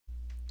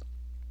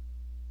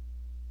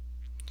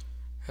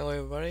Hello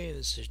everybody,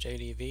 this is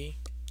JDV,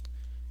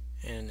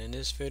 and in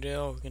this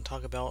video we can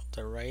talk about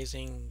the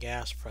rising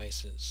gas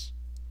prices.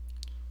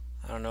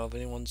 I don't know if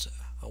anyone's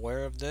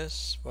aware of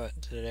this,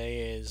 but today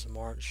is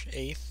March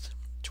 8th,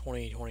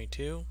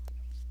 2022,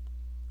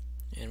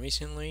 and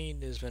recently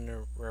there's been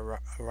a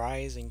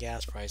rise in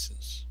gas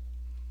prices.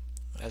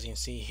 As you can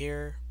see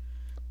here,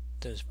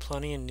 there's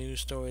plenty of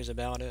news stories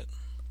about it,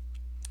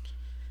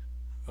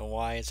 about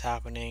why it's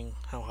happening,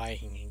 how high it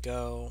can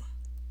go.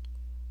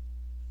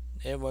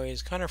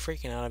 Everybody's kind of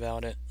freaking out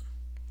about it.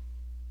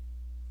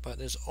 But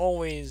there's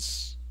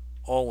always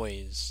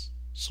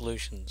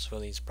solutions for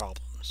these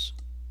problems.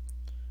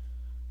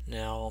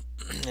 Now,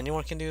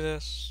 anyone can do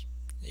this.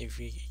 If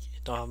you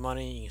don't have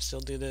money, you can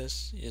still do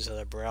this. You just have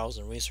to browse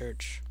and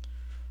research.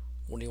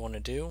 What do you want to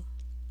do?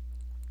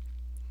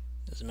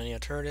 There's many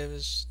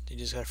alternatives. You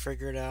just gotta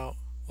figure it out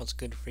what's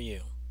good for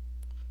you.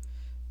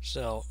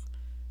 So,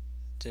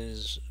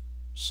 there's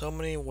so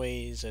many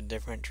ways of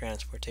different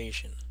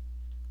transportation.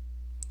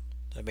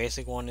 The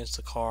basic one is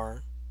the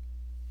car.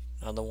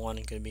 Another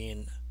one could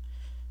be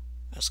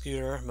a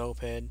scooter,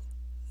 moped.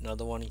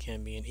 Another one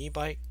can be an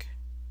e-bike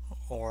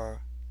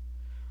or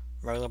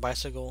regular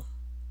bicycle.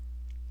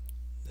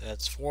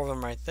 That's 4 of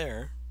them right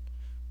there.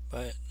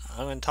 But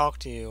I'm going to talk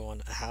to you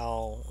on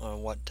how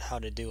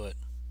to do it,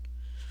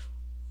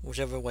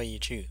 whichever way you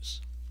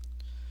choose.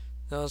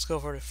 Now let's go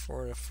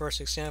for the first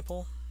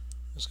example.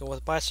 Let's go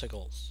with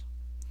bicycles.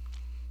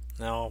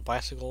 Now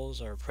bicycles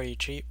are pretty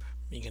cheap.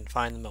 You can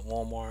find them at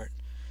Walmart,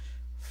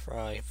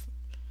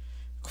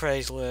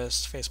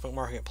 Craigslist, Facebook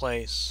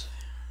Marketplace.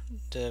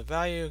 The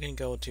value can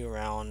go to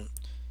around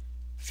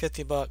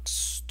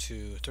 $50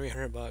 to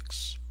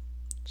 $300.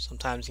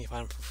 Sometimes you can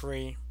find them for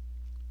free.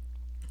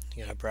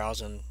 You gotta browse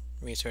and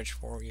research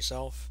for it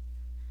yourself.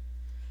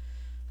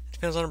 It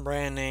depends on the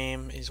brand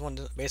name. It's one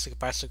basic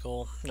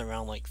bicycle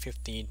around like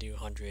 50 to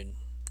 100,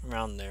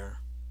 around there.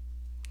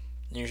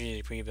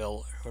 Usually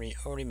pre-built,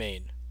 already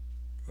made,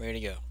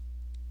 ready to go.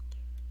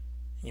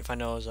 You can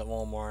find those at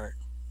Walmart,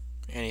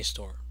 any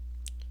store.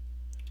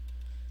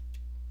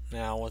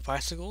 Now with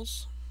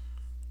bicycles,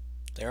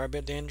 they are a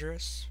bit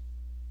dangerous.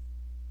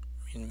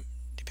 I mean,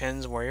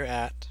 depends where you're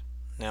at.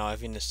 Now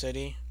if you're in the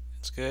city,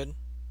 it's good.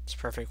 It's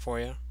perfect for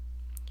you.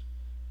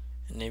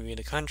 And maybe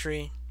the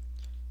country,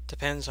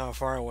 depends how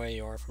far away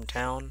you are from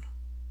town.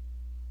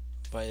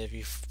 But if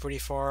you're pretty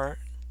far,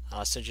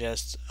 I'll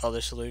suggest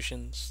other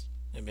solutions.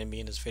 Maybe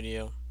in this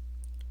video.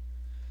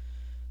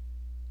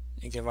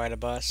 You can ride a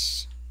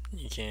bus.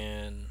 You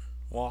can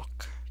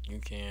walk. You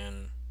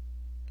can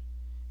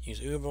use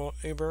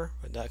Uber,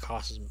 but that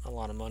costs a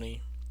lot of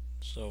money,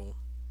 so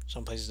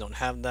some places don't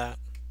have that.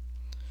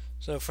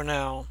 So for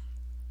now,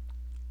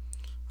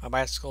 a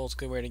bicycle is a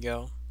good way to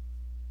go.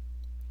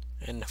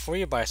 And for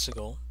your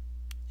bicycle,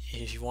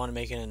 if you want to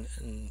make it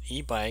an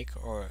e-bike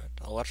or an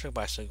electric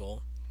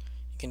bicycle,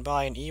 you can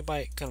buy an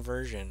e-bike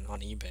conversion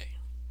on eBay.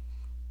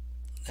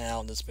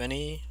 Now there's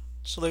many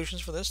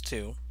solutions for this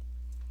too.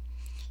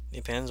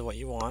 Depends on what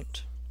you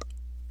want.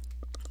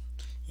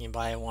 You can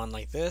buy one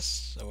like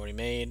this, already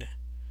made,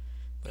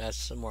 but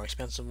that's a more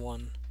expensive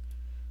one.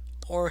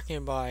 Or you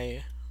can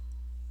buy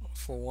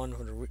one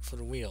for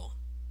the wheel.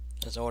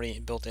 It's already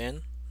built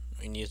in.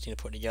 You just need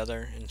to put it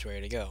together and it's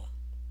ready to go.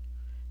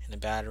 And the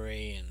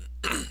battery and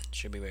it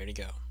should be ready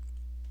to go.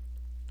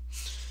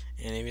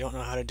 And if you don't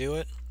know how to do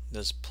it,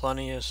 there's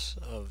plenty of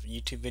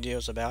YouTube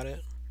videos about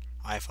it.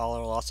 I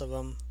follow lots of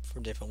them for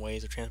different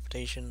ways of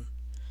transportation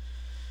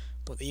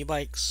with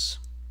e-bikes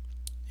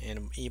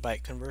and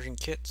e-bike conversion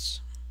kits.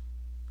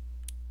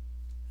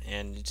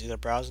 And you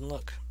just browse and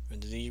look.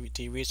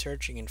 Do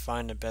research, you can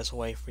find the best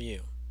way for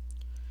you.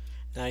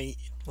 Now,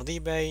 with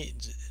eBay,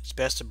 it's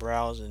best to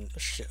browse and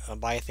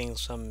buy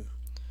things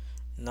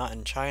not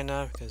in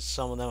China, because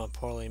some of them are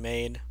poorly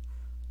made.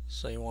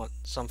 So you want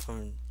some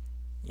from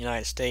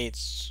United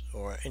States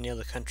or any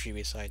other country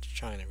besides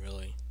China,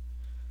 really.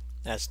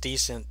 That's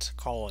decent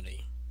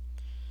quality.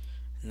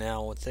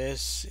 Now with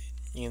this,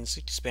 you can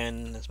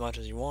spend as much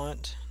as you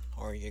want,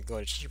 or you can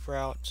go to cheap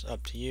routes,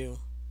 up to you.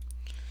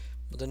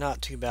 But they're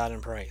not too bad in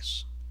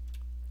price.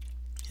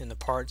 And the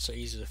parts are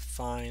easy to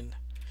find,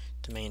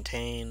 to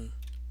maintain,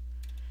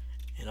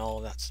 and all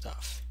of that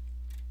stuff.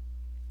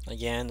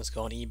 Again, let's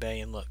go on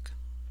eBay and look.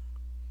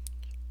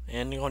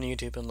 And go on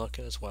YouTube and look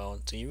as well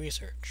and do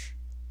research.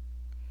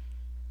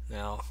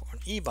 Now, for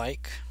an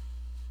e-bike,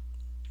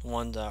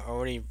 ones that are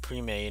already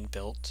pre-made,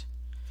 built,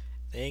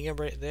 they're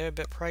a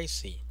bit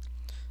pricey.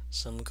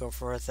 Some go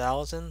for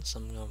 $1,000,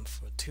 some go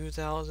for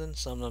 $2,000,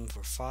 some of them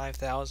for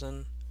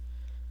 $5,000.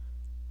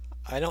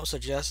 I don't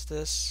suggest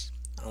this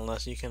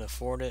unless you can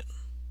afford it.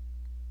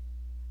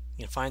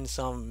 You can find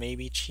some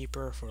maybe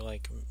cheaper for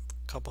like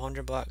a couple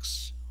 $100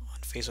 on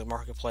Facebook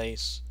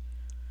Marketplace,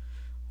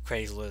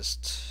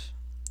 Craigslist,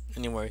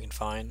 anywhere you can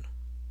find.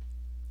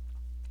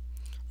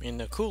 I mean,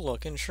 they're cool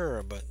looking,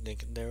 sure, but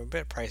they're a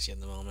bit pricey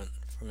at the moment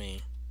for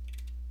me.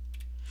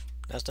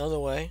 That's the other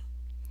way.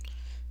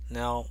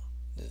 Now,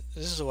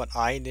 this is what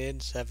I did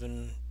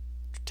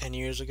 10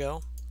 years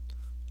ago.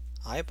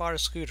 I bought a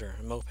scooter,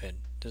 a moped,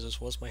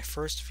 This was my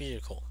first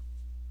vehicle.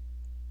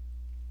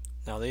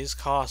 Now these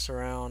cost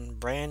around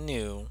brand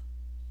new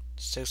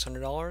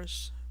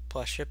 $600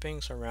 plus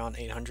shipping, so around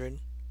 $800.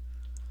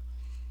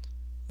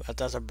 But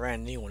that's a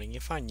brand new one. You can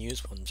find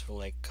used ones for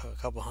like a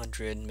couple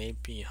hundred,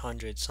 maybe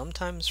 100,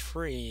 sometimes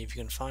free if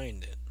you can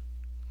find it.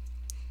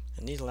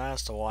 And these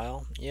last a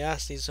while.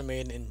 Yes, these are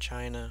made in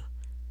China.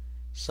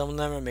 Some of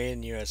them are made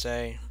in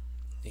USA.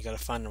 You gotta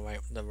find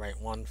the right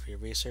one for your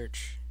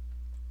research.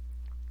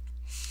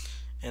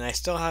 And I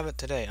still have it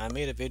today. I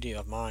made a video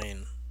of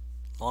mine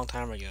a long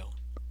time ago.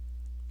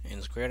 And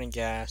it's great on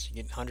gas. You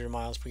get 100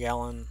 miles per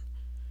gallon.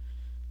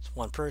 It's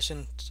one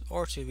person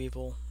or two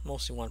people,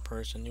 mostly one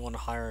person. You want a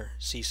higher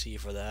CC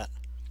for that.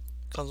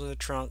 Comes with a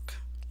trunk,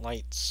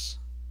 lights,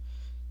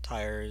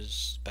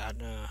 tires,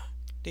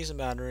 decent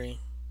battery,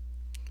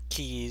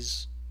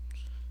 keys,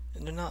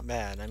 and they're not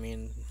bad. I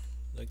mean,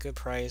 a good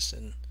price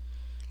and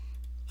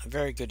a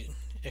very good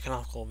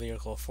economical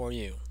vehicle for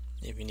you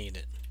if you need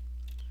it.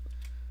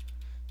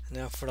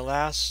 Now for the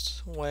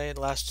last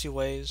two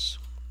ways,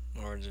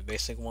 or the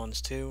basic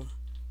ones too,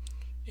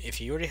 if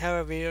you already have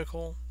a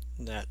vehicle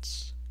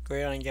that's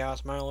great on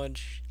gas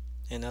mileage,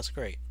 and that's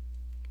great.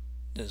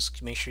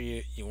 Just make sure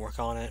you work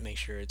on it, make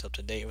sure it's up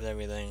to date with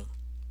everything.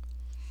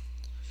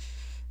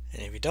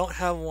 And if you don't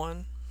have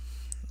one,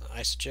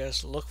 I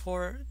suggest look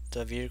for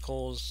the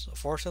vehicles, a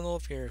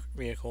four-cylinder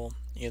vehicle,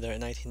 either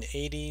in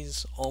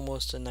 1980s,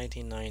 almost in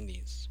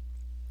 1990s.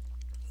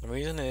 The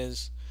reason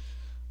is,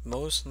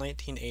 most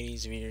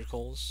 1980s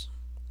vehicles,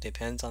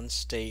 depends on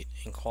state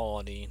and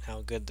quality and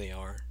how good they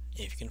are,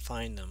 if you can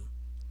find them.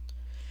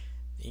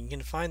 You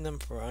can find them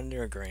for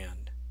under $1,000.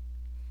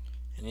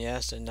 And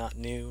yes, they're not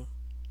new,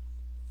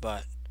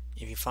 but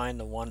if you find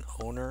the one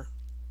owner,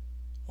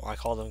 or I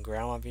call them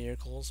grandma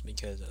vehicles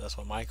because that's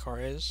what my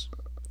car is,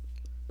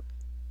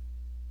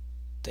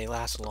 they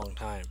last a long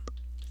time,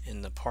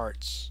 and the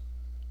parts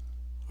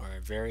are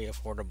very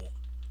affordable.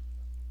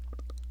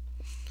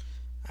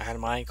 I had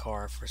my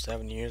car for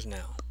 7 years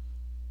now,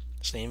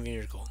 same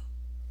vehicle.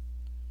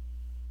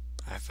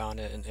 I found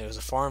it, and it was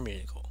a farm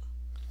vehicle.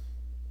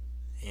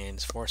 And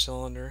it's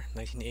 4-cylinder,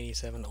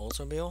 1987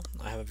 Oldsmobile.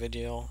 I have a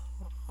video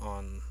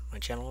on my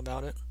channel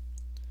about it.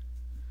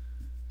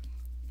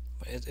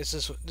 But this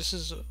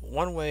is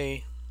one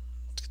way.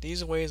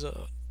 These are ways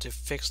to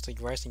fix the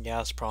rising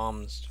gas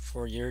problems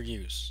for your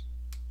use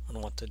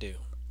on what to do.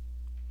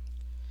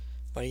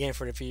 But again,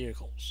 for the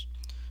vehicles.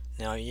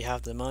 Now you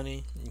have the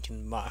money, you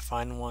can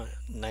find one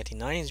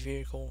 1990s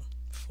vehicle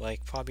for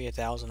like probably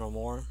 $1,000 or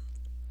more.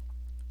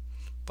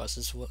 But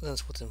since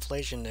with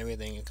inflation and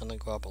everything, it's gonna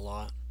go up a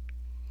lot.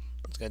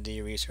 It's gotta do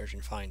your research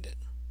and find it.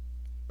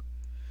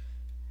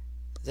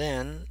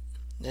 Then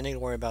you need to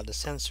worry about the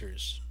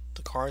sensors.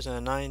 The cars in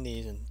the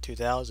 90s and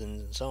 2000s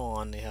and so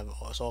on,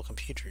 it's all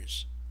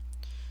computers.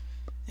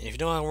 And if you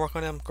don't know how to work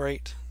on them,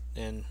 great,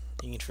 then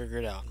you can figure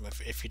it out. But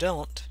if you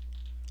don't,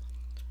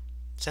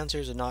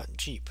 sensors are not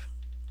cheap.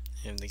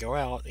 And if they go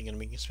out, you're going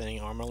to be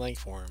spending arm and leg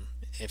for them.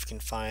 If you can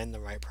find the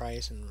right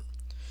price and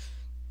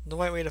the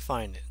right way to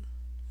find it.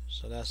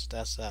 So that's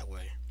that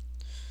way.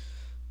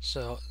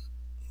 So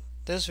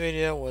this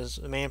video was,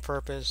 the main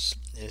purpose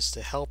is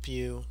to help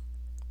you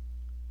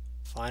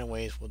find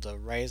ways with the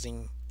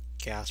rising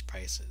gas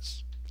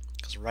prices.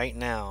 Because right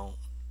now,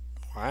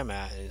 where I'm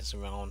at is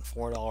around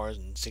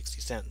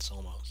 $4.60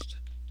 almost.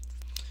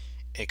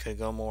 It could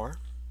go more,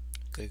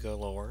 could go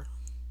lower,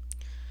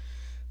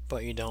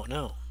 but you don't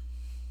know.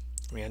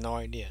 We have no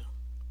idea.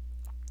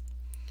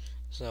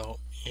 So,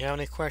 if you have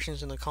any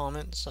questions in the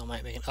comments, I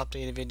might make an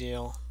updated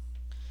video.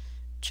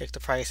 Check the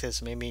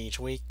prices maybe each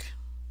week.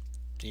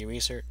 Do your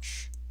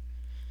research.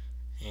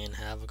 And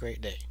have a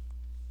great day.